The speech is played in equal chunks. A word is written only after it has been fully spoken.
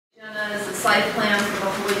site plan for the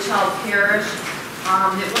Holy Child Parish.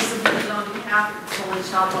 It was submitted on behalf of the Holy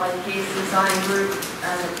Child by Case Design Group,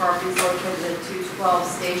 and the property is located at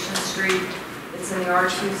 212 Station Street. It's in the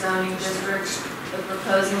R2 zoning district. They're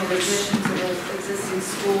proposing an addition to the existing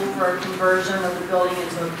school for a conversion of the building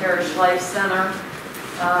into a parish life center.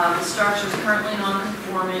 The structure is currently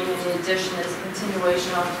non-conforming, and the addition is a continuation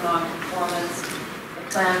of non-conformance.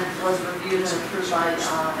 The plan was reviewed and approved by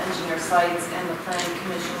Engineer Sites, and the Planning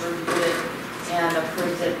Commission reviewed it and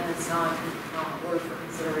approved it, and it's not ordered for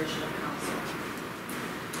consideration of council.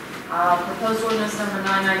 Proposed ordinance number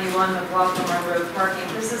 991, McLaughlin Run Road parking.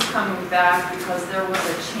 This is coming back because there was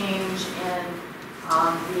a change in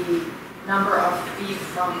the number of feet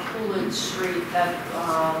from Coolidge Street that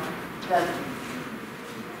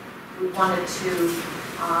we wanted to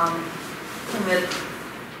permit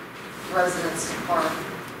residents to park.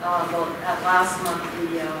 At last month,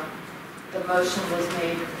 the motion was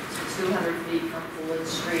made to 200 feet from Coolidge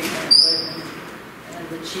Street, and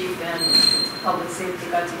the chief and public safety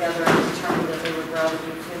got together and determined that they would rather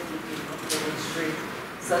do 50 feet from Coolidge Street.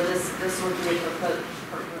 So this would be a proposed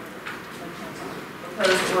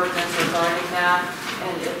ordinance regarding that,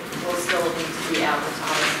 and it will still need to be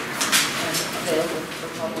advertised and available for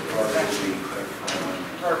public inspection.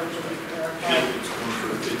 Verbiage will be clarified. It's going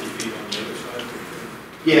for 50 feet on the other side.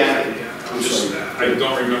 Yeah, I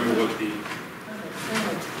don't remember what the.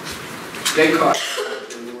 they caught,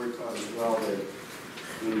 and Lori caught as well, that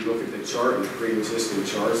when you look at the chart and the pre-existing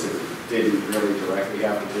charts that didn't really directly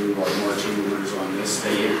have to do our marching orders on this,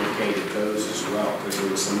 they implicated those as well, because there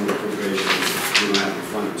was some more provisions we don't have in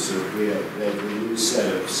front of us. So we have a new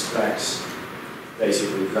set of specs,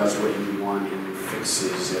 basically, because what you want and it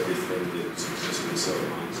fixes everything that's existing so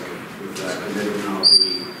on. So with that, and then now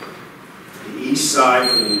the east side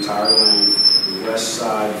for the entire length, the west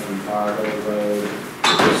side from Fire Hill Road,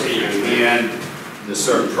 and the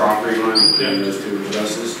certain property line between those two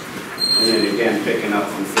addresses, and then again picking up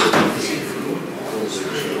from 50 feet from to,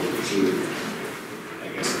 I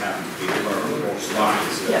guess it happens to be the Borough line,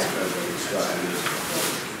 so that's better describing this.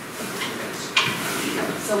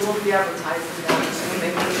 So we'll be advertising that and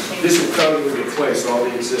making the changes. This will totally replace all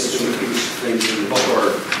the existing things in the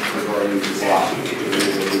chart regarding the block.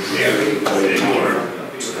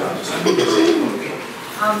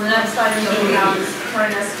 The next item that we have is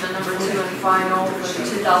current estimate number 2 and final for the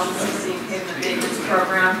 2016 pavement maintenance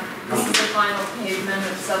program. This is the final pavement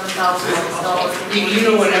of $7,006. You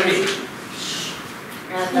know what I mean?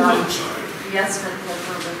 And the estimate will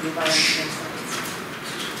be reviewed by engineers.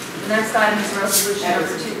 The next item is resolution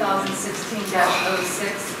number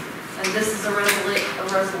 2016-06. And this is a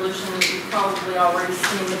resolution that you've probably already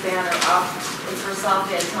seen the banner up. It's for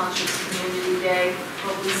Southgate Township's Community Day,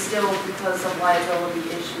 but we still, because of liability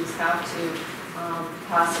issues, have to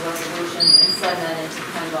pass a resolution and send that into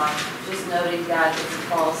PennDOT. Just noting that if it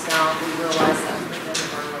falls down, we realize that within the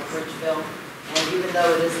borough of Bridgeville. And even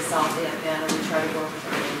though it is a Southgate banner, we try to work with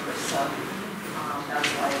our neighbors, so that's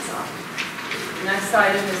why it's up. The next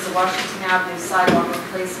item is the Washington Avenue sidewalk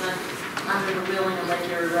replacement under the Wheeling and Lake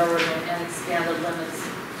Erie Railroad and expanded limits.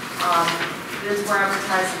 Bids were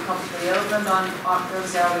advertised and publicly opened on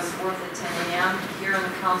Thursday, August 4th at 10 a.m. here in the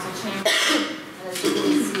council chamber. And as you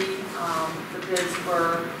can see, the bids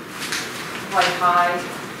were quite high,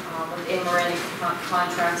 with A.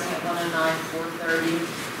 contracting at $109,430.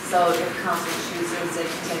 So if council chooses, they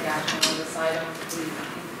can take action on this item. We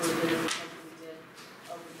included it because we did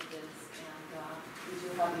open the bids, and we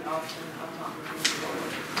do have the option of not moving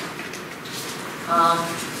forward.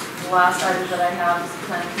 The last item that I have is the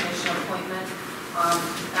Planning Commission appointment.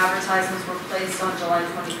 Advertisements were placed on July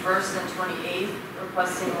 21st and 28th,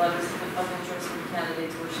 requesting letters of interest from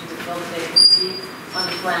candidates wishing to fill the vacancy on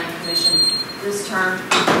the Planning Commission. This term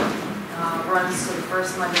runs to the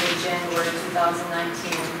first Monday of January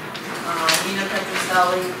 2019. Nina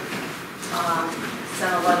Petroselli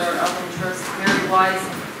sent a letter of interest. Mary Wise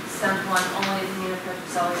sent one, only if Nina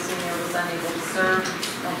Petroselli Sr. was unable to serve,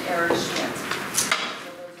 and Eric Schmidt.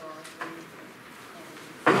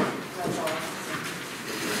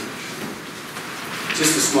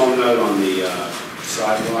 Just a small note on the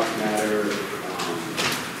sidewalk matter.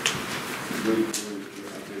 We have been in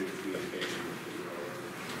communication with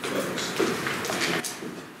the folks.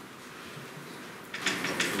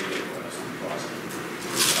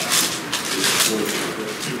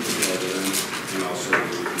 And also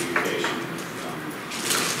communication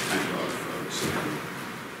with PennDOT folks.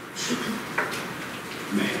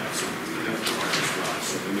 May have something we have to work as well,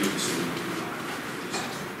 so there may be some movement on it.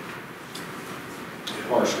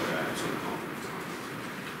 Partial guidance on the conference.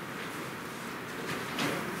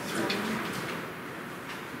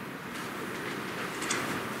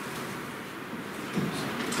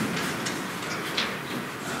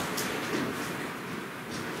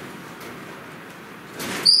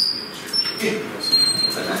 Yeah,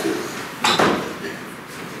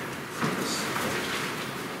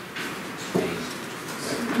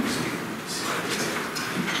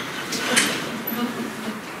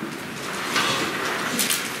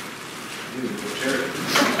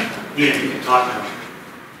 you can talk now.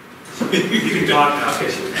 You can talk now.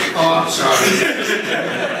 Oh, I'm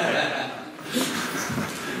sorry.